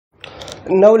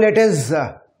Now let us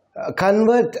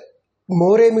convert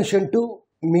more emission to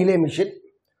Mealy emission.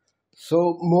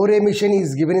 So more emission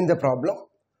is given in the problem.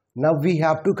 Now we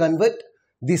have to convert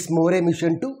this more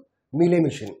emission to Mealy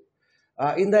emission.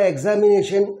 In the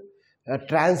examination, a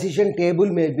transition table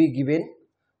may be given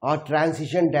or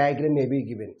transition diagram may be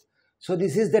given. So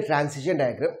this is the transition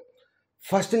diagram.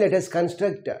 First let us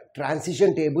construct a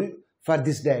transition table for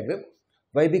this diagram.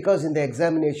 Why? Because in the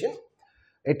examination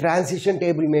a transition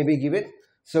table may be given.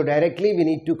 So directly we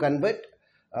need to convert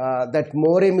that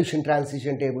more emission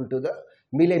transition table to the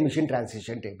Mealy emission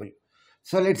transition table.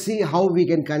 So let's see how we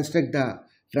can construct the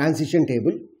transition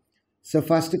table. So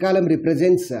first column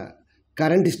represents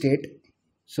current state.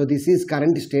 So this is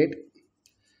current state.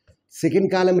 Second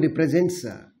column represents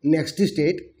next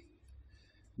state.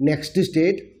 Next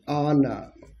state on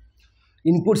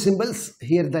input symbols.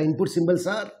 Here the input symbols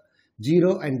are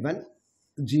 0 and 1,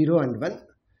 0 and 1.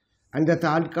 And the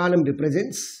third column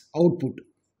represents output.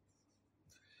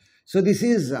 So this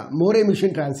is more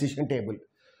emission transition table.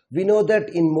 We know that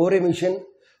in more emission,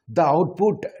 the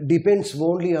output depends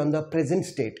only on the present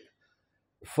state.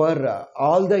 For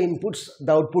all the inputs,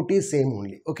 the output is same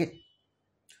only. Okay.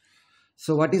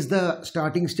 So what is the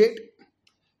starting state?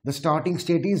 The starting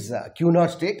state is Q0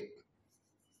 state.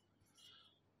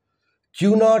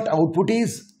 Q0 output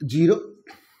is 0.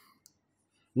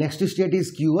 Next state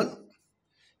is Q1.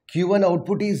 Q1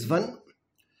 output is 1.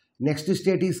 Next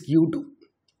state is Q2.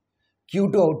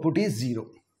 Q2 output is 0.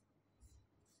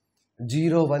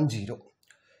 0, 1, 0.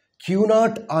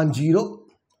 Q0 on 0.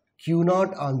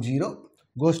 Q0 on 0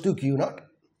 goes to Q0.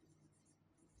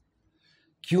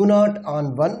 Q0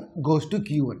 on 1 goes to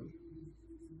Q1.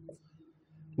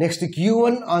 Next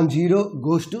Q1 on 0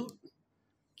 goes to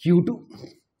Q2.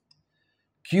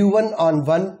 Q1 on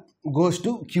 1 goes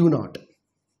to Q0.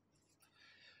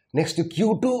 Next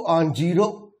Q2 on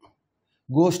 0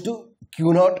 goes to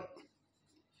Q0.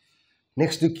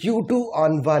 Next Q2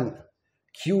 on 1.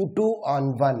 Q2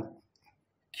 on 1.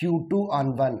 Q2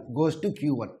 on 1 goes to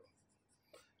Q1.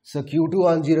 So Q2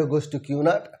 on 0 goes to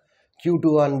Q0.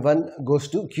 Q2 on 1 goes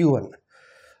to Q1.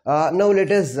 Now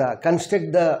let us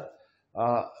construct the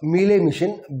Mealy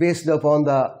emission based upon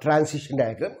the transition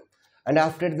diagram. And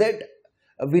after that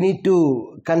we need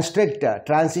to construct a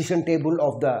transition table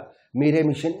of the Mealy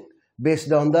emission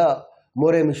based on the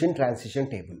more emission transition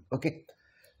table. Okay.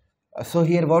 So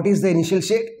here what is the initial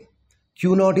state?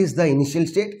 Q0 is the initial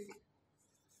state.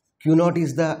 Q0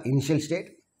 is the initial state.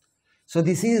 So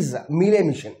this is Mealy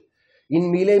emission.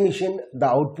 In Mealy emission, the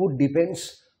output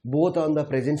depends both on the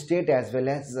present state as well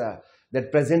as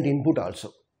that present input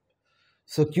also.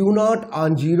 So Q0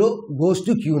 on 0 goes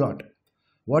to Q0.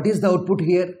 What is the output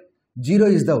here? 0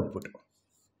 is the output.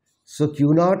 So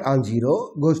Q0 on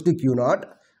 0 goes to Q0.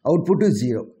 Output is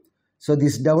 0. So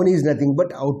this down is nothing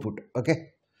but output.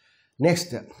 Okay.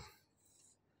 Next,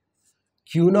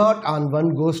 Q0 on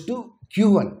 1 goes to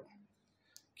Q1.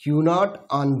 Q0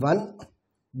 on 1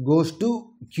 goes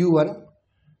to Q1.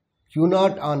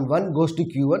 Q0 on 1 goes to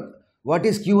Q1. What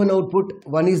is Q1 output?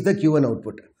 1 is the Q1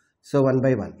 output. So 1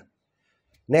 by 1.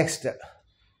 Next,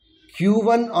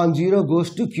 Q1 on 0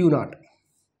 goes to Q0.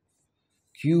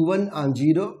 Q1 on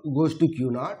 0 goes to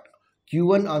Q0.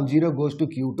 Q1 on 0 goes to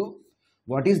Q2.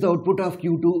 What is the output of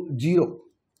Q2? 0.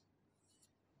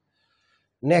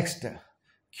 Next,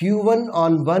 Q1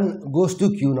 on 1 goes to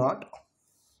Q0.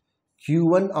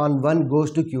 Q1 on 1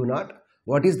 goes to Q0.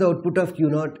 What is the output of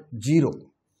Q0? 0.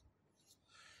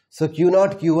 So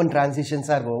Q0, Q1 transitions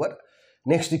are over.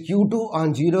 Next, Q2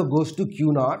 on 0 goes to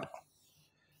Q0.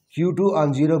 Q2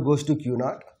 on 0 goes to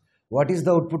Q0. What is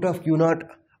the output of Q0?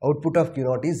 Output of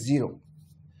Q0 is 0.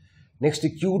 Next,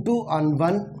 Q2 on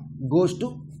 1 goes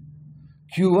to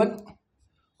Q1.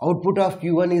 Output of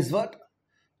Q1 is what?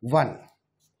 1.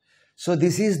 So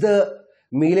this is the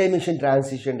Mealy emission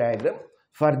transition diagram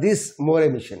for this more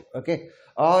emission. Okay.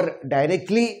 Or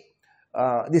directly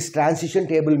this transition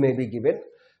table may be given.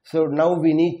 So now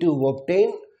we need to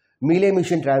obtain Mealy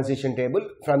emission transition table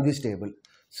from this table.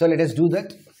 So let us do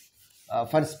that.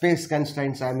 For space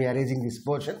constraints I am arranging this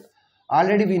portion.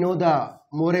 Already we know the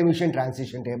more emission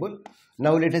transition table.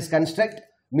 Now let us construct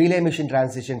Mealy emission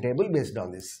transition table based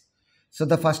on this. So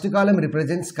the first column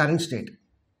represents current state.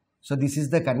 So this is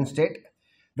the current state.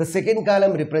 The second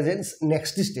column represents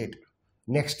next state.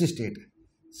 Next state.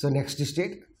 So next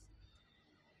state.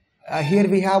 Here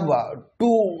we have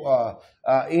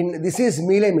this is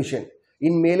Mealy emission.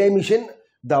 In Mealy emission,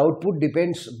 the output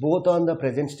depends both on the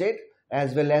present state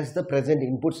as well as the present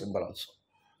input symbol also.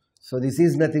 So this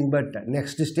is nothing but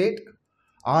next state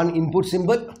on input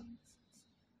symbol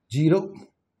 0.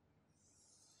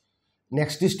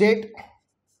 Next state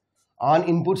on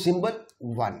input symbol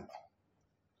 1.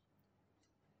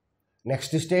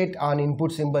 Next state on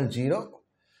input symbol 0.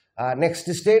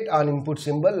 Next state on input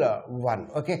symbol 1.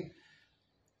 Okay.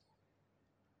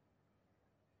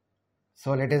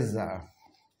 So let us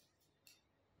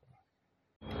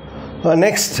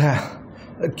next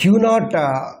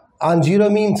Q0 on 0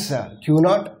 means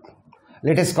Q0.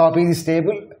 Let us copy this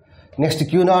table. Next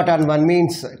Q0 on 1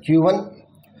 means Q1.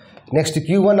 Next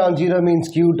Q1 on 0 means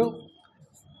Q2.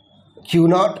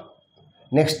 Q0.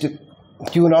 Next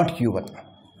Q0 Q1.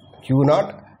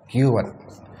 Q0 Q1.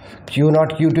 Q0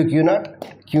 Q2 Q0.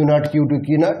 Q0 Q2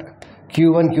 Q0.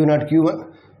 Q1 Q0 Q1.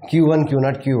 Q1 Q0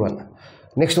 Q1.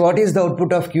 Next, what is the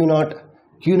output of Q0?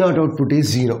 Q0 output is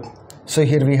 0. So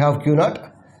here we have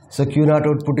Q0. So Q0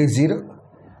 output is 0.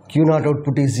 Q0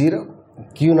 output is 0.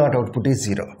 Q0 output is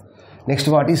 0. Next,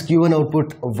 what is Q1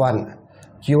 output? 1.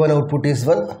 Q1 output is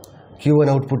 1. Q1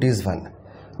 output is 1.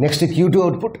 Next, Q2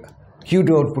 output.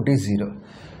 Q2 output is 0.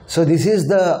 So this is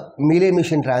the Mealy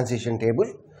emission transition table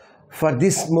for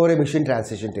this Moore emission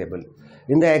transition table.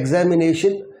 In the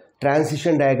examination,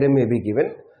 transition diagram may be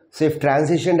given. So if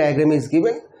transition diagram is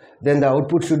given, then the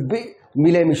output should be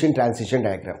Mealy emission transition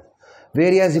diagram.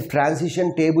 Whereas if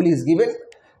transition table is given,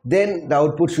 then the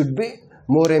output should be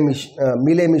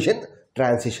Mealy emission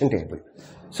transition table.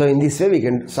 So in this way we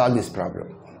can solve this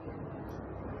problem.